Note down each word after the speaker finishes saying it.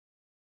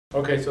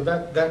Okay, so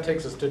that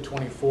takes us to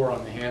 24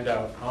 on the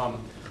handout.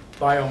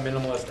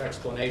 Bio-Minimalist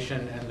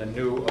Explanation and the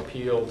New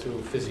Appeal to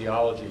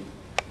Physiology.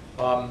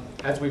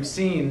 As we've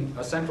seen,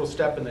 a central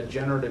step in the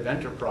generative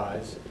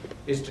enterprise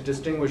is to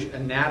distinguish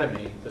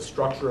anatomy, the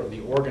structure of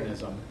the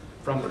organism,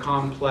 from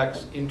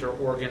complex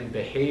inter-organ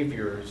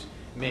behaviors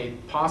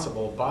made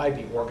possible by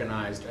the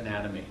organized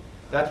anatomy.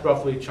 That's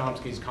roughly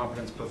Chomsky's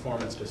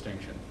competence-performance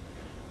distinction.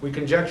 We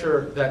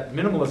conjecture that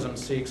minimalism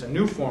seeks a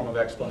new form of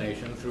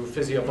explanation through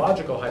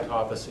physiological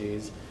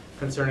hypotheses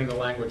concerning the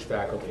language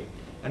faculty.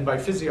 And by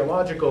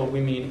physiological,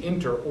 we mean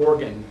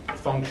inter-organ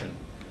function.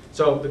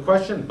 So the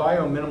question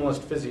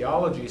bio-minimalist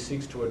physiology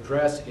seeks to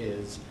address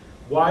is,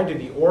 why do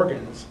the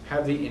organs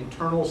have the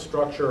internal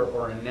structure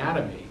or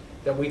anatomy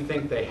that we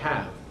think they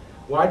have?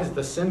 Why does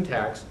the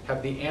syntax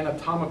have the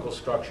anatomical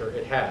structure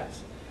it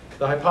has?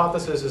 The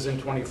hypothesis is in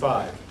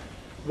 25.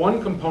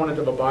 One component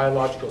of a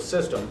biological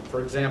system,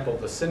 for example,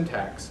 the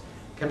syntax,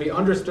 can be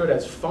understood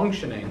as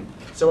functioning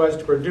so as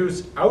to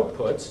produce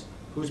outputs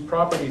whose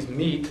properties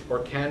meet or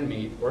can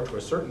meet, or to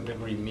a certain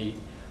degree meet,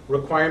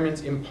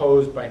 requirements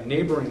imposed by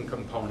neighboring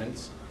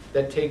components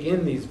that take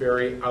in these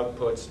very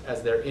outputs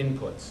as their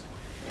inputs.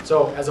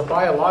 So as a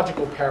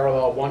biological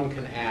parallel, one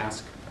can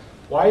ask,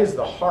 why is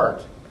the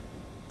heart,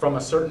 from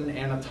a certain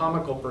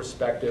anatomical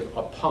perspective,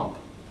 a pump?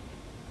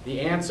 The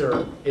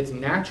answer, it's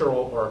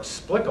natural or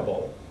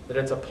explicable that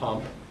it's a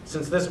pump,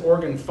 since this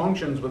organ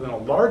functions within a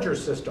larger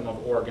system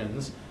of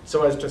organs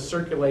so as to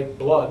circulate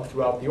blood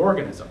throughout the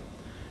organism.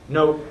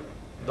 Note,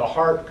 the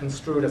heart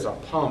construed as a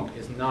pump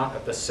is not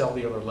at the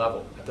cellular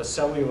level. At the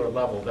cellular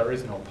level, there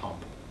is no pump.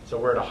 So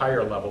we're at a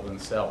higher level than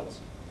cells.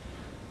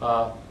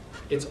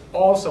 It's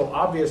also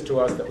obvious to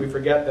us that we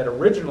forget that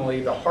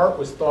originally the heart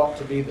was thought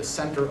to be the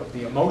center of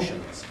the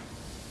emotions.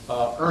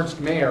 Ernst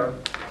Mayr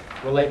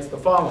relates the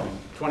following,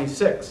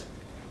 26.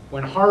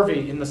 When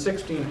Harvey in the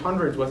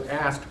 1600s was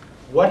asked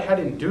what had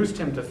induced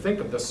him to think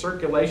of the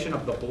circulation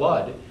of the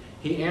blood,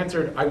 he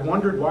answered, "I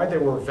wondered why there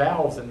were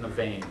valves in the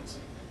veins.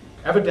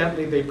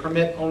 Evidently, they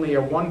permit only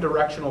a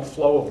one-directional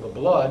flow of the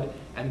blood,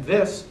 and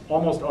this,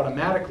 almost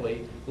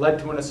automatically, led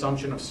to an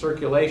assumption of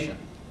circulation.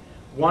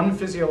 One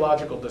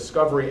physiological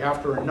discovery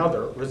after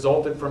another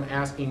resulted from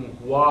asking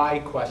why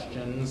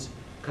questions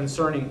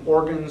concerning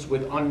organs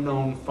with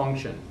unknown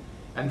function,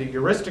 and the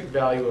heuristic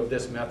value of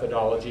this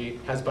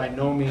methodology has by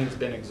no means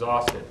been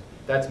exhausted."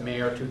 That's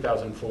Mayer,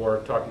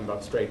 2004, talking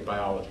about straight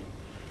biology.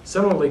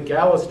 Similarly,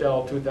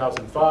 Gallistel,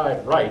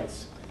 2005,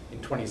 writes, in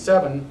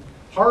 27,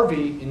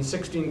 Harvey, in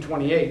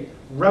 1628,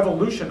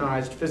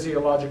 revolutionized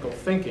physiological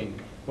thinking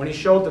when he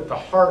showed that the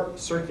heart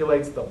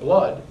circulates the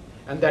blood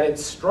and that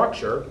its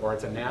structure, or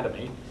its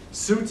anatomy,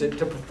 suits it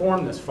to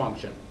perform this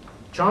function.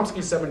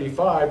 Chomsky,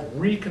 75,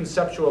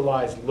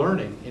 reconceptualized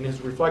learning in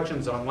his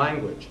reflections on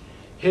language.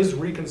 His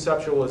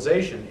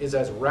reconceptualization is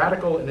as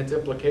radical in its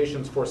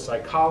implications for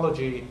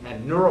psychology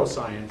and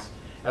neuroscience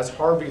as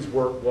Harvey's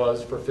work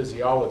was for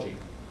physiology.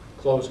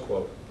 Close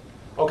quote.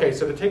 Okay,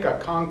 so to take a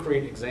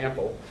concrete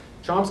example,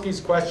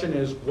 Chomsky's question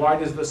is, why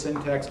does the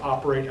syntax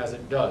operate as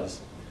it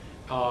does?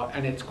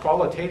 And it's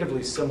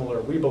qualitatively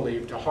similar, we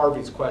believe, to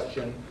Harvey's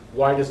question,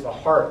 why does the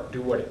heart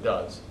do what it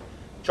does?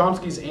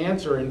 Chomsky's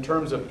answer in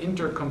terms of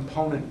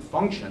intercomponent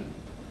function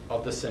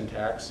of the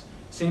syntax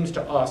seems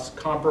to us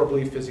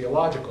comparably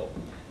physiological.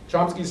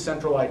 Chomsky's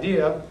central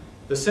idea,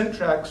 the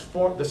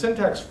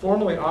syntax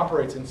formally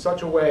operates in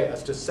such a way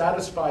as to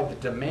satisfy the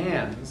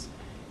demands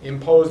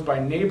imposed by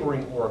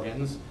neighboring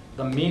organs,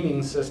 the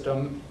meaning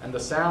system, and the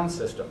sound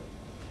system.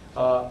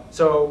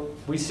 So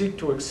we seek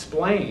to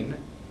explain,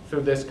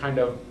 through this kind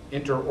of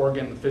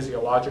inter-organ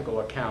physiological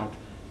account,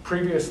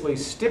 previously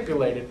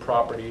stipulated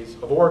properties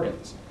of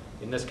organs,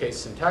 in this case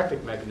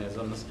syntactic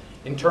mechanisms,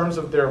 in terms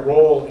of their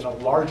role in a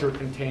larger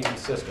contained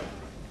system.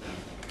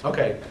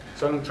 Okay,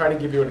 so I'm going to try to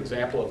give you an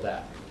example of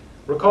that.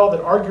 Recall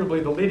that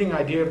arguably the leading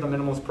idea of the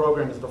minimalist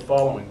program is the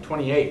following,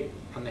 28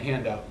 on the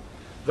handout.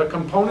 The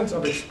components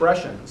of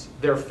expressions,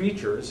 their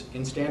features,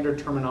 in standard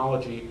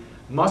terminology,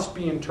 must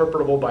be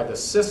interpretable by the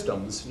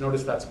systems,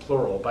 notice that's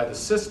plural, by the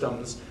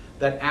systems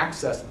that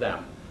access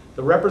them.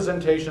 The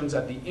representations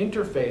at the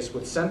interface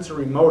with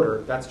sensory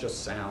motor, that's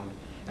just sound,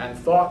 and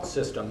thought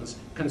systems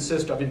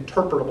consist of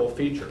interpretable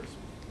features.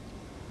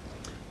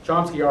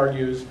 Chomsky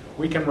argues,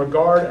 we can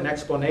regard an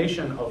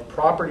explanation of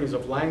properties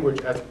of language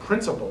as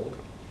principled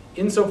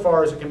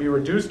insofar as it can be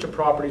reduced to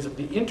properties of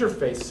the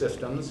interface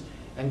systems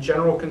and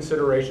general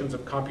considerations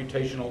of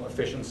computational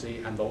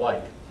efficiency and the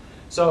like.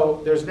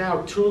 So there's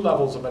now two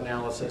levels of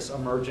analysis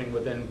emerging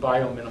within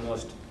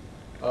bio-minimalist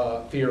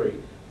theory.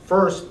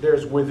 First,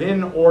 there's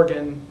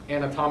within-organ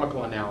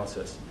anatomical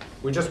analysis.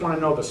 We just want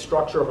to know the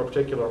structure of a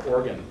particular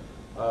organ.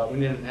 We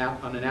need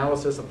an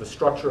analysis of the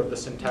structure of the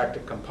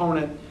syntactic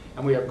component,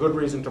 and we have good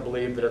reason to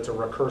believe that it's a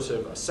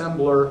recursive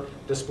assembler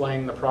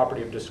displaying the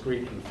property of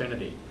discrete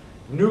infinity.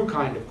 New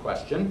kind of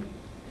question,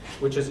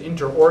 which is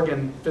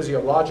inter-organ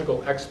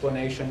physiological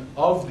explanation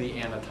of the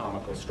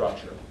anatomical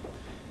structure.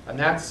 And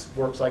that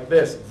works like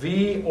this.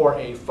 The or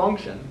a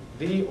function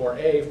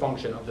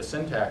of the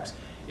syntax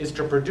is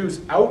to produce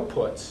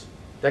outputs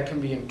that can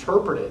be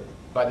interpreted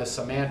by the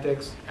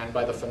semantics and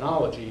by the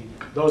phonology.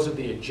 Those are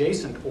the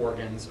adjacent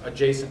organs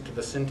adjacent to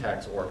the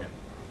syntax organ.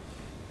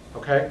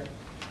 Okay?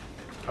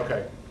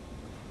 Okay.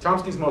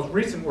 Chomsky's most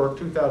recent work,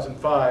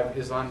 2005,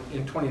 is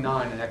in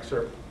 29, an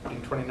excerpt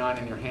in 29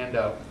 in your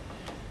handout.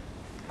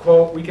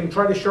 Quote, "We can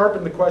try to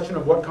sharpen the question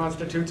of what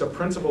constitutes a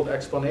principled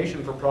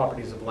explanation for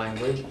properties of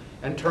language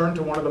and turn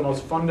to one of the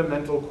most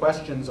fundamental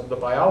questions of the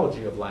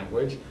biology of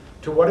language.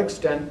 To what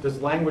extent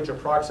does language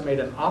approximate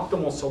an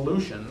optimal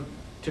solution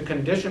to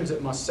conditions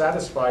it must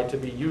satisfy to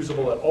be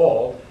usable at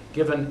all,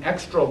 given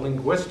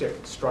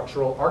extra-linguistic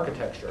structural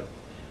architecture?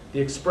 The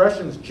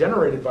expressions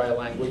generated by a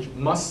language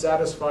must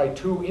satisfy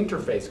two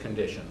interface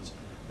conditions,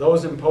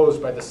 those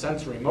imposed by the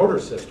sensory motor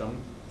system,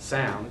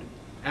 sound,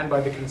 and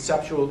by the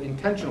conceptual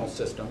intentional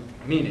system,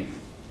 meaning."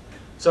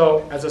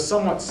 So, as a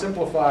somewhat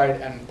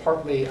simplified and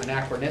partly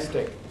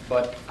anachronistic,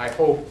 but I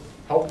hope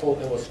helpful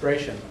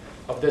illustration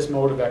of this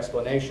mode of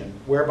explanation,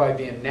 whereby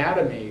the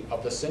anatomy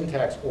of the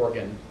syntax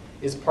organ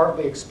is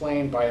partly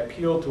explained by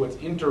appeal to its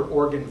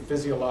inter-organ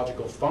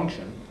physiological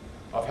function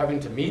of having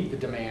to meet the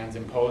demands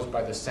imposed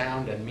by the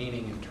sound and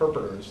meaning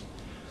interpreters,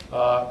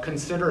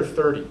 consider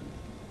 30.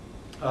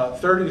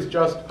 30 is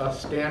just a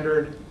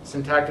standard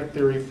syntactic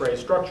theory phrase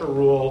structure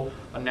rule.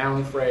 A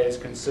noun phrase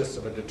consists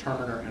of a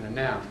determiner and a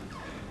noun.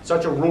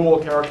 Such a rule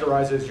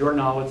characterizes your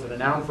knowledge that a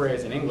noun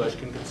phrase in English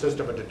can consist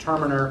of a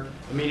determiner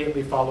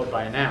immediately followed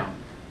by a noun.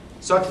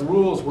 Such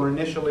rules were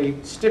initially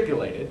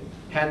stipulated,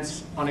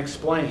 hence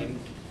unexplained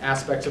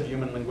aspects of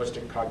human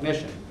linguistic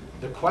cognition.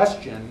 The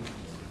question,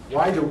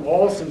 why do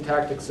all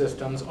syntactic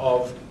systems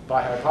of,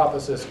 by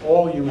hypothesis,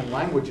 all human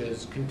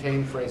languages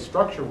contain phrase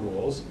structure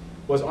rules,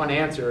 was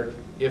unanswered,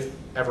 if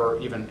ever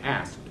even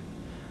asked.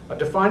 A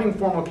defining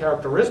formal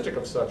characteristic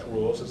of such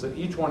rules is that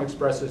each one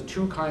expresses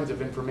two kinds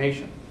of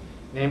information,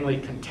 namely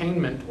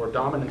containment or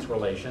dominance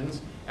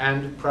relations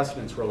and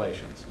precedence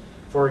relations.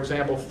 For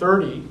example,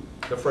 30,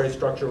 the phrase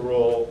structure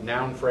rule,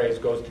 noun phrase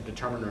goes to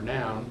determiner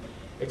noun,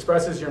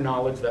 expresses your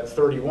knowledge that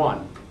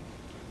 31,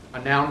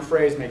 a noun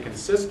phrase may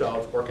consist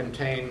of or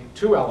contain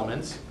two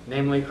elements,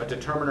 namely a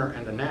determiner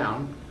and a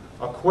noun.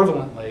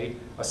 Equivalently,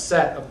 a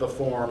set of the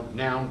form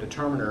noun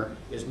determiner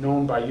is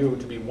known by you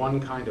to be one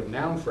kind of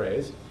noun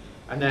phrase,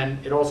 and then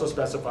it also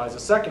specifies a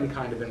second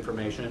kind of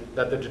information,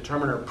 that the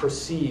determiner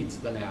precedes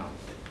the noun.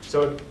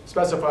 So it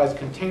specifies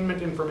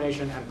containment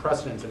information and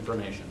precedence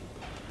information.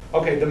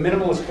 Okay, the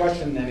minimalist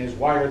question then is,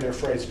 why are there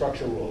phrase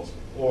structure rules?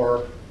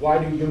 Or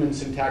why do human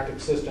syntactic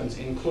systems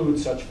include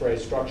such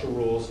phrase structure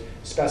rules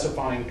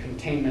specifying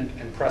containment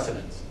and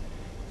precedence?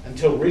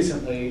 Until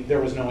recently, there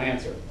was no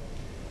answer.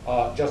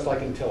 Just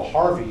like until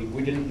Harvey,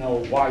 we didn't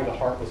know why the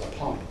heart was a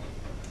pump.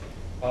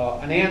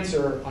 An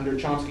answer under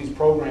Chomsky's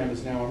program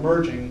is now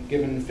emerging,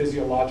 given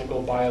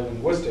physiological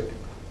biolinguistic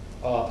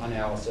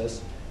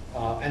analysis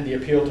and the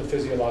appeal to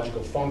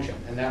physiological function,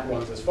 and that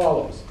runs as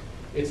follows.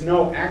 It's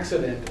no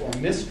accident or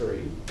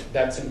mystery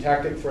that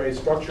syntactic phrase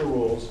structure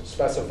rules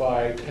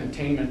specify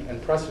containment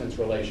and precedence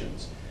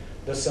relations.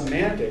 The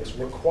semantics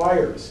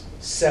requires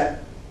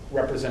set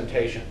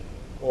representation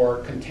or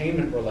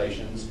containment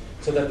relations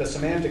so that the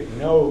semantic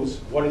knows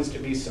what is to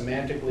be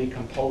semantically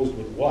composed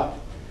with what.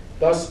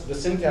 Thus, the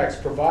syntax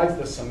provides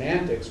the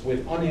semantics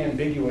with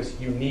unambiguous,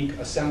 unique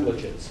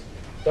assemblages.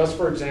 Thus,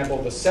 for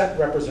example, the set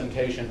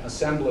representation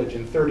assemblage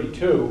in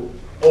 32,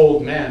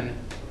 old men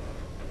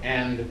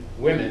and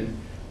women,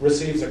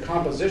 receives a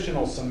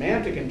compositional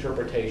semantic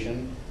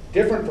interpretation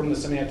different from the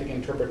semantic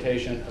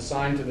interpretation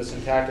assigned to the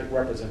syntactic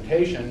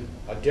representation,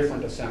 a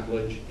different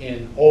assemblage,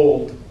 in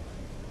old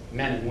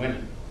men and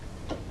women.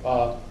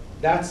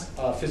 That's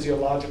a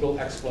physiological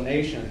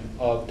explanation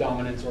of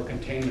dominance or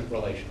containment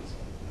relations.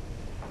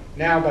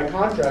 Now, by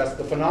contrast,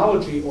 the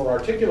phonology or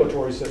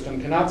articulatory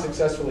system cannot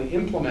successfully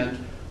implement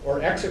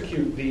or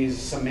execute these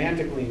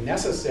semantically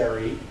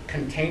necessary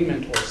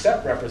containment or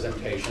set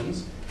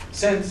representations,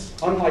 since,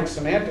 unlike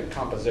semantic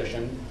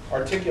composition,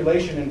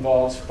 articulation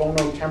involves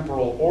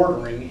phonotemporal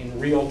ordering in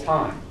real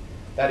time.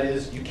 That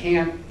is, you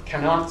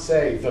cannot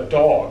say the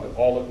dog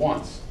all at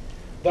once.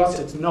 Thus,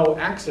 it's no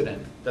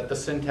accident that the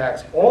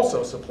syntax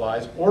also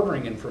supplies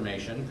ordering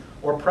information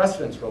or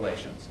precedence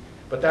relations.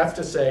 But that's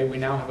to say, we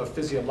now have a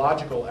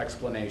physiological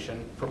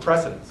explanation for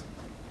precedence.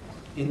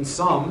 In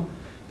sum,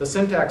 the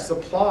syntax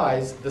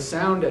supplies the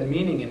sound and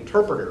meaning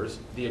interpreters,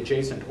 the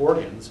adjacent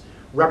organs,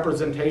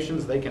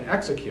 representations they can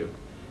execute.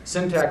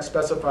 Syntax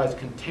specifies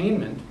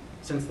containment,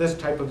 since this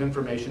type of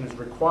information is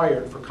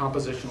required for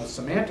compositional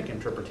semantic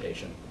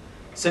interpretation.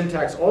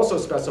 Syntax also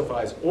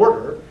specifies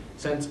order,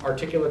 since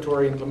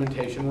articulatory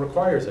implementation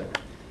requires it.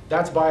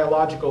 That's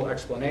biological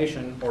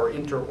explanation, or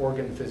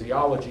inter-organ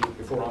physiology,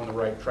 if we're on the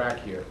right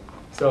track here.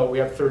 So we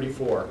have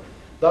 34.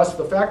 Thus,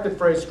 the fact that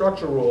phrase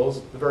structure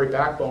rules, the very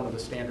backbone of the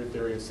standard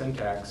theory of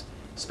syntax,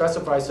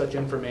 specify such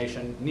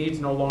information needs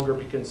no longer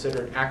be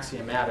considered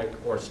axiomatic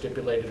or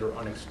stipulated or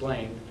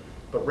unexplained,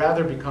 but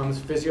rather becomes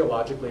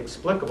physiologically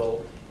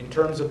explicable in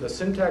terms of the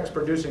syntax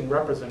producing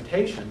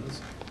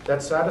representations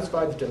that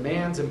satisfy the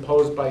demands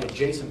imposed by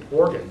adjacent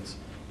organs,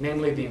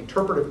 namely the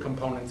interpretive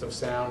components of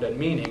sound and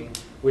meaning,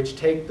 which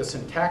take the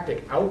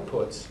syntactic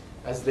outputs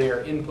as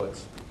their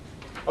inputs.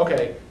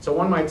 Okay, so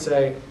one might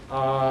say,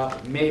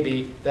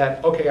 maybe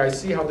that, okay, I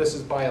see how this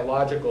is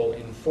biological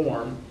in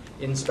form,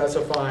 in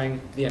specifying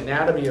the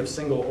anatomy of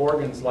single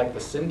organs like the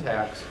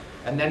syntax,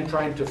 and then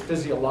trying to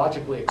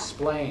physiologically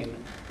explain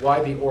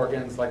why the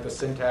organs like the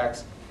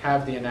syntax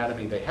have the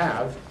anatomy they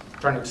have,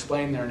 trying to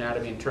explain their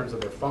anatomy in terms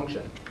of their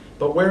function.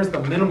 But where's the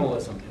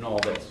minimalism in all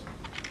this?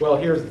 Well,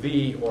 here's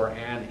the or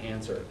an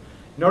answer.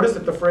 Notice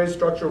that the phrase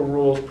structural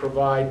rules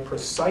provide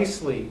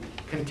precisely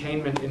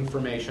containment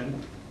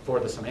information for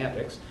the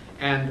semantics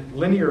and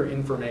linear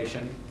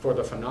information for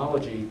the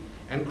phonology,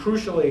 and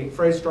crucially,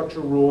 phrase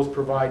structural rules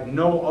provide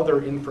no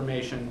other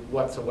information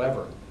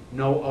whatsoever,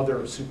 no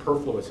other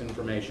superfluous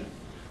information.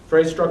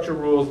 Phrase structure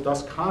rules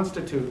thus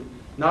constitute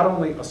not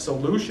only a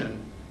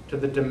solution to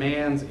the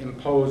demands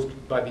imposed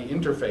by the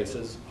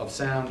interfaces of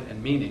sound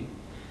and meaning,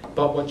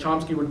 but what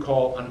Chomsky would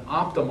call an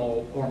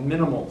optimal or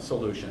minimal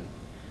solution.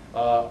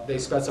 They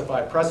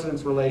specify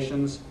precedence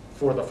relations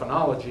for the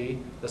phonology,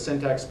 the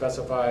syntax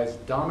specifies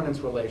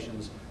dominance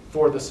relations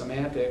for the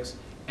semantics,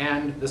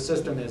 and the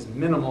system is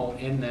minimal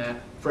in that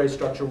phrase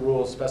structure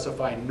rules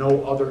specify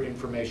no other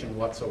information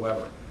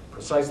whatsoever.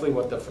 Precisely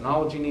what the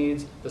phonology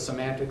needs, the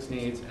semantics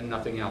needs, and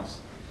nothing else.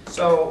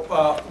 So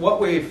what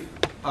we've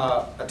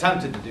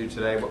attempted to do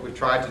today, what we've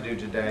tried to do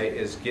today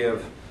is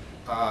give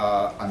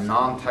a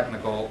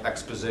non-technical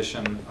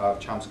exposition of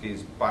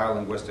Chomsky's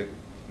biolinguistic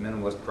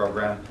minimalist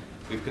program.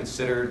 We've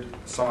considered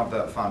some of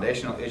the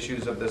foundational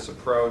issues of this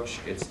approach,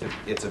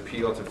 its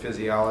appeal to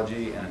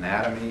physiology and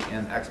anatomy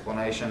in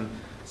explanation,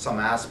 some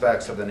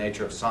aspects of the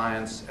nature of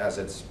science as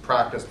it's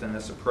practiced in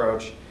this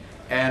approach,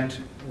 and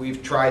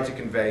we've tried to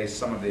convey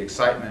some of the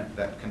excitement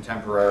that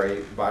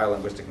contemporary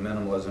biolinguistic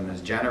minimalism has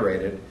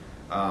generated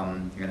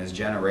and is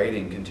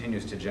generating,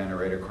 continues to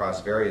generate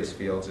across various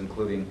fields,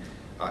 including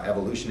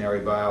evolutionary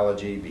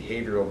biology,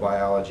 behavioral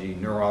biology,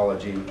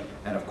 neurology,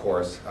 and of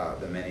course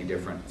the many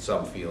different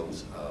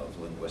subfields of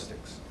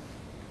linguistics.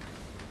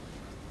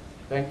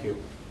 Thank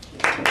you.